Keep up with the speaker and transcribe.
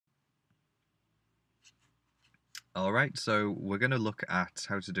Alright, so we're going to look at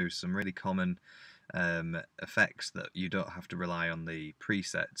how to do some really common effects that you don't have to rely on the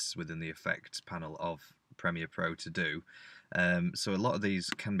presets within the effects panel of Premiere Pro to do. So a lot of these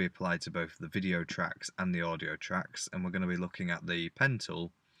can be applied to both the video tracks and the audio tracks, and we're going to be looking at the pen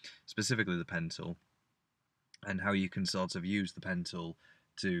tool, specifically the pen tool, and how you can sort of use the pen tool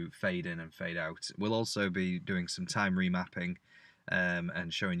to fade in and fade out. We'll also be doing some time remapping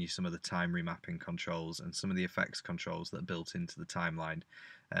and showing you some of the time remapping controls and some of the effects controls that are built into the timeline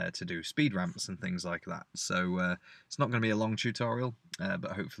to do speed ramps and things like that. So it's not going to be a long tutorial,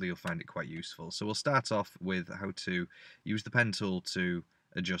 but hopefully you'll find it quite useful. So we'll start off with how to use the pen tool to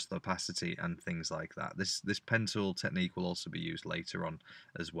adjust the opacity and things like that. This pen tool technique will also be used later on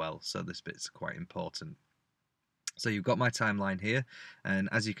as well, so this bit's quite important. So you've got my timeline here, and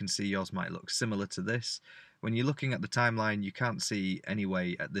as you can see, yours might look similar to this. When you're looking at the timeline, you can't see any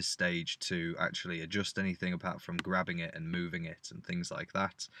way at this stage to actually adjust anything apart from grabbing it and moving it and things like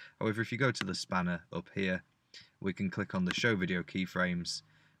that. However, if you go to the spanner up here, we can click on the Show Video Keyframes,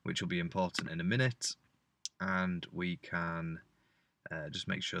 which will be important in a minute, and we can just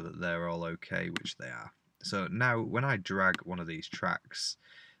make sure that they're all okay, which they are. So now when I drag one of these tracks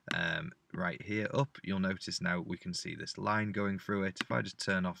right here up, you'll notice now we can see this line going through it. If I just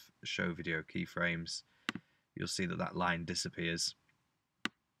turn off Show Video Keyframes, you'll see that that line disappears,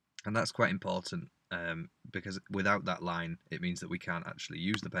 and that's quite important because without that line it means that we can't actually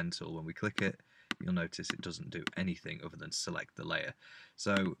use the pen tool. When we click it, you'll notice it doesn't do anything other than select the layer.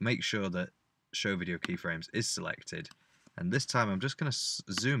 So make sure that Show Video Keyframes is selected, and this time I'm just going to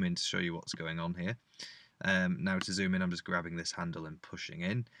zoom in to show you what's going on here. Now to zoom in, I'm just grabbing this handle and pushing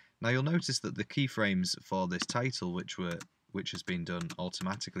in. Now you'll notice that the keyframes for this title, which has been done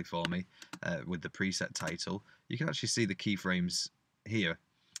automatically for me with the preset title, you can actually see the keyframes here.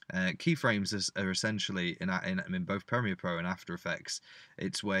 Keyframes are essentially in both Premiere Pro and After Effects.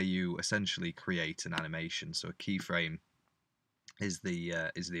 It's where you essentially create an animation. So a keyframe is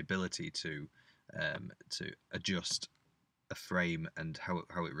the ability to adjust a frame and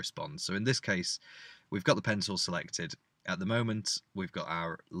how it responds. So in this case, we've got the pen tool selected. At the moment, we've got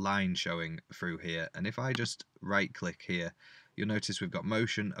our line showing through here, and if I just right click here, you'll notice we've got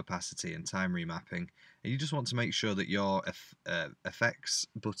motion, opacity and time remapping, and you just want to make sure that your effects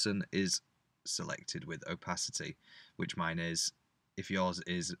button is selected with opacity, which mine is. If yours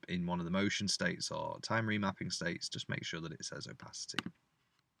is in one of the motion states or time remapping states, just make sure that it says opacity.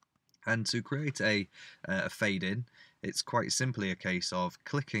 And to create a fade in, it's quite simply a case of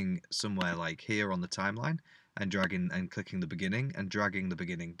clicking somewhere like here on the timeline and dragging and clicking the beginning and dragging the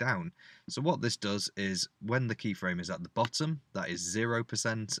beginning down. So what this does is when the keyframe is at the bottom, that is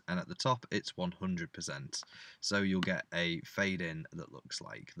 0%, and at the top it's 100%. So you'll get a fade in that looks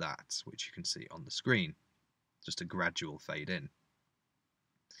like that, which you can see on the screen. Just a gradual fade in.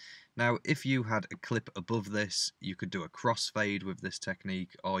 Now, if you had a clip above this, you could do a crossfade with this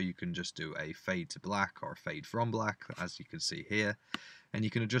technique, or you can just do a fade to black or a fade from black, as you can see here, and you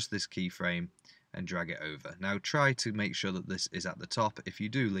can adjust this keyframe and drag it over. Now, try to make sure that this is at the top. If you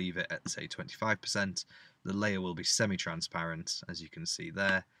do leave it at, say, 25%, the layer will be semi-transparent, as you can see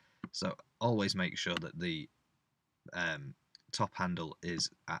there. So always make sure that the top handle is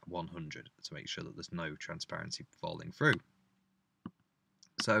at 100 to make sure that there's no transparency falling through.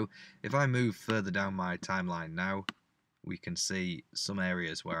 So if I move further down my timeline now, we can see some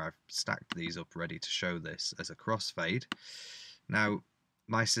areas where I've stacked these up ready to show this as a crossfade. Now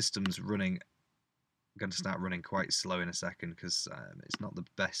my system's running, going to start running quite slow in a second because it's not the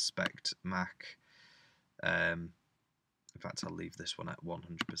best spec'd Mac. In fact, I'll leave this one at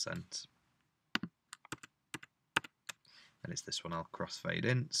 100%. And it's this one I'll crossfade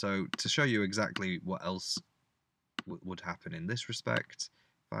in. So to show you exactly what else would happen in this respect,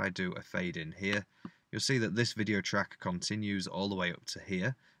 if I do a fade in here, you'll see that this video track continues all the way up to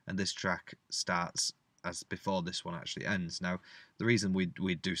here, and this track starts as before this one actually ends. Now, the reason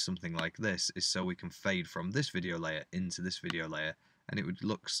we'd do something like this is so we can fade from this video layer into this video layer, and it would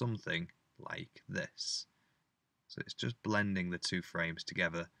look something like this. So it's just blending the two frames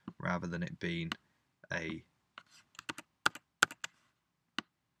together rather than it being a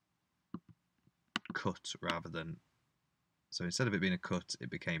cut rather than. So instead of it being a cut, it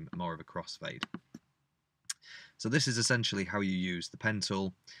became more of a crossfade. So this is essentially how you use the pen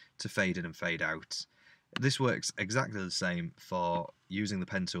tool to fade in and fade out. This works exactly the same for using the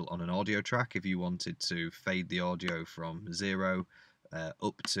pen tool on an audio track. If you wanted to fade the audio from 0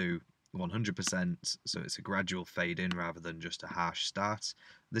 up to 100%, so it's a gradual fade in rather than just a harsh start,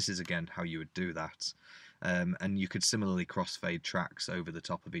 this is again how you would do that. And you could similarly crossfade tracks over the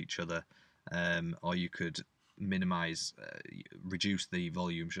top of each other, or you could reduce the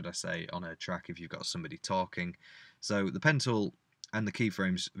volume, should I say, on a track if you've got somebody talking. So the pen tool and the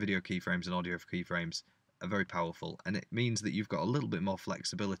keyframes, video keyframes and audio keyframes, are very powerful, and it means that you've got a little bit more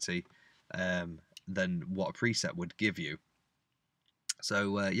flexibility than what a preset would give you.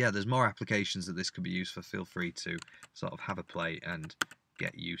 So yeah, there's more applications that this could be used for. Feel free to sort of have a play and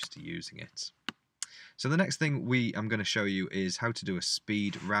get used to using it. So the next thing I'm going to show you is how to do a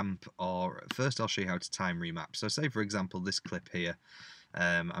speed ramp, or first I'll show you how to time remap. So say for example this clip here,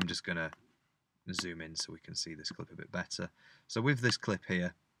 I'm just going to zoom in so we can see this clip a bit better. So with this clip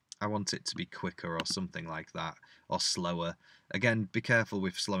here, I want it to be quicker or something like that, or slower. Again, be careful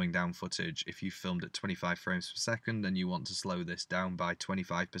with slowing down footage. If you filmed at 25 frames per second and you want to slow this down by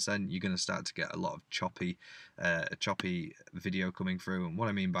 25%, you're going to start to get a lot of choppy video coming through. And what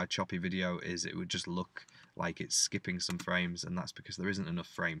I mean by choppy video is it would just look like it's skipping some frames, and that's because there isn't enough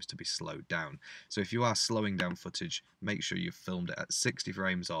frames to be slowed down. So if you are slowing down footage, make sure you've filmed it at 60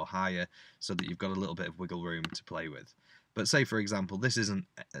 frames or higher so that you've got a little bit of wiggle room to play with. But say for example this isn't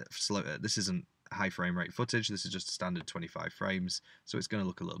high frame rate footage, this is just a standard 25 frames, so it's going to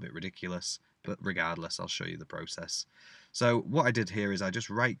look a little bit ridiculous, but regardless I'll show you the process. So what I did here is I just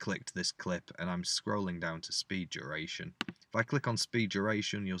right clicked this clip and I'm scrolling down to speed duration. If I click on speed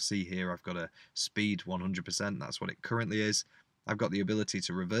duration, you'll see here I've got a speed 100%, that's what it currently is. I've got the ability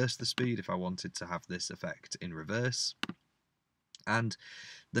to reverse the speed if I wanted to have this effect in reverse. And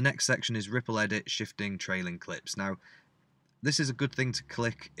the next section is ripple edit, shifting, trailing clips. Now this is a good thing to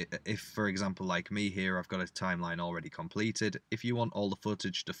click if, for example, like me here, I've got a timeline already completed. If you want all the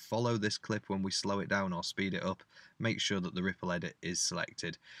footage to follow this clip when we slow it down or speed it up, make sure that the ripple edit is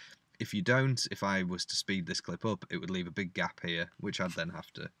selected. If you don't, if I was to speed this clip up, it would leave a big gap here, which I'd then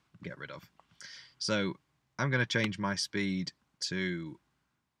have to get rid of. So I'm going to change my speed to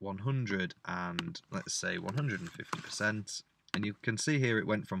 100 and let's say 150%. And you can see here it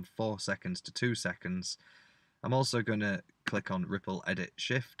went from 4 seconds to 2 seconds. I'm also going to click on Ripple Edit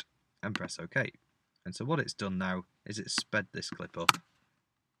Shift and press OK. And so what it's done now is it's sped this clip up.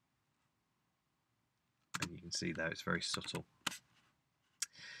 And you can see there it's very subtle.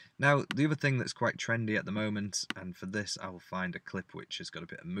 Now the other thing that's quite trendy at the moment, and for this I will find a clip which has got a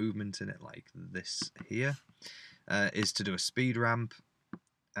bit of movement in it like this here, is to do a speed ramp.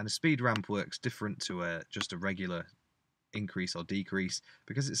 And a speed ramp works different to just a regular increase or decrease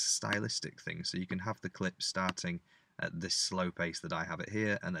because it's a stylistic thing, so you can have the clip starting at this slow pace that I have it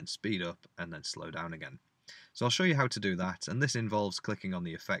here and then speed up and then slow down again. So I'll show you how to do that, and this involves clicking on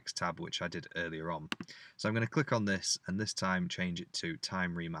the effects tab which I did earlier on. So I'm going to click on this and this time change it to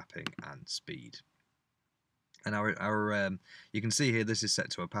time remapping and speed. And you can see here this is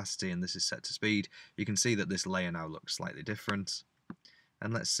set to opacity and this is set to speed. You can see that this layer now looks slightly different,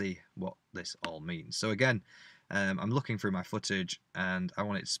 and let's see what this all means. So again, I'm looking through my footage and I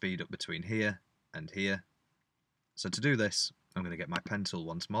want it to speed up between here and here. So to do this, I'm going to get my pen tool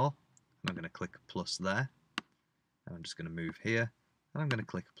once more, and I'm going to click plus there, and I'm just going to move here, and I'm going to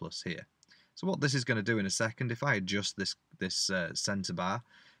click plus here. So what this is going to do in a second, if I adjust this center bar,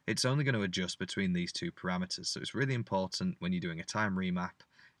 it's only going to adjust between these two parameters. So it's really important when you're doing a time remap,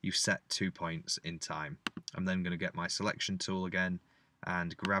 you set 2 points in time. I'm then going to get my selection tool again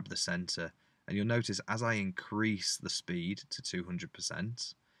and grab the center. And you'll notice as I increase the speed to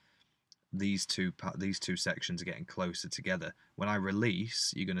 200%, these two sections are getting closer together. When I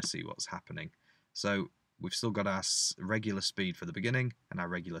release, you're going to see what's happening. So we've still got our regular speed for the beginning and our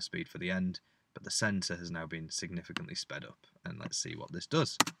regular speed for the end, but the center has now been significantly sped up. And let's see what this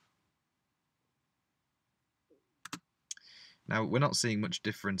does. Now, we're not seeing much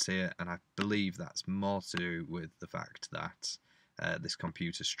difference here, and I believe that's more to do with the fact that this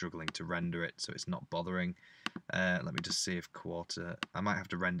computer's struggling to render it, so it's not bothering. Let me just see if I might have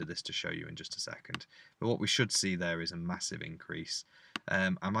to render this to show you in just a second. But what we should see there is a massive increase.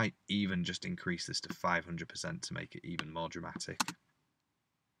 I might even just increase this to 500% to make it even more dramatic.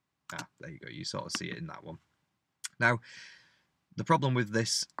 There you go, you sort of see it in that one. Now, the problem with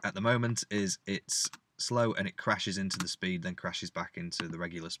this at the moment is it's slow and it crashes into the speed, then crashes back into the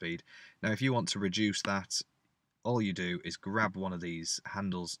regular speed. Now, if you want to reduce that, all you do is grab one of these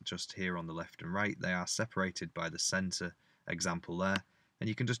handles just here on the left and right. They are separated by the center example there, and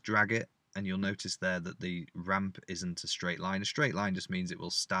you can just drag it, and you'll notice there that the ramp isn't a straight line. A straight line just means it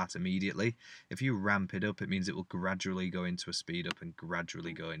will start immediately. If you ramp it up, it means it will gradually go into a speed up and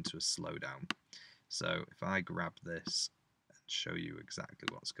gradually go into a slow down. So if I grab this and show you exactly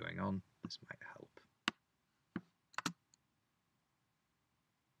what's going on, this might help.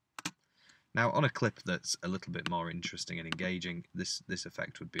 Now, on a clip that's a little bit more interesting and engaging, this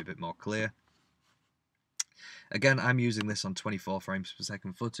effect would be a bit more clear. Again, I'm using this on 24 frames per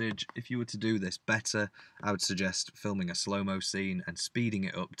second footage. If you were to do this better, I would suggest filming a slow-mo scene and speeding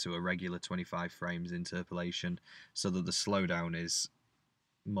it up to a regular 25 frames interpolation so that the slowdown is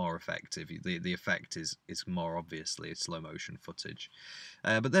more effective. The effect is more obviously slow motion footage.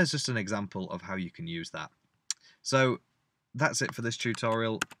 But there's just an example of how you can use that. So that's it for this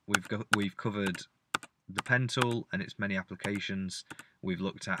tutorial. We've covered the pen tool and its many applications. We've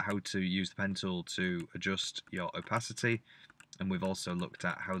looked at how to use the pen tool to adjust your opacity, and we've also looked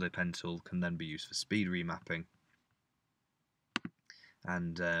at how the pen tool can then be used for speed remapping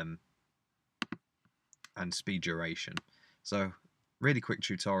and speed duration. So really quick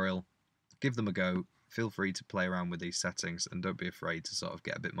tutorial. Give them a go. Feel free to play around with these settings and don't be afraid to sort of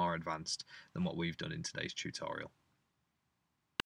get a bit more advanced than what we've done in today's tutorial.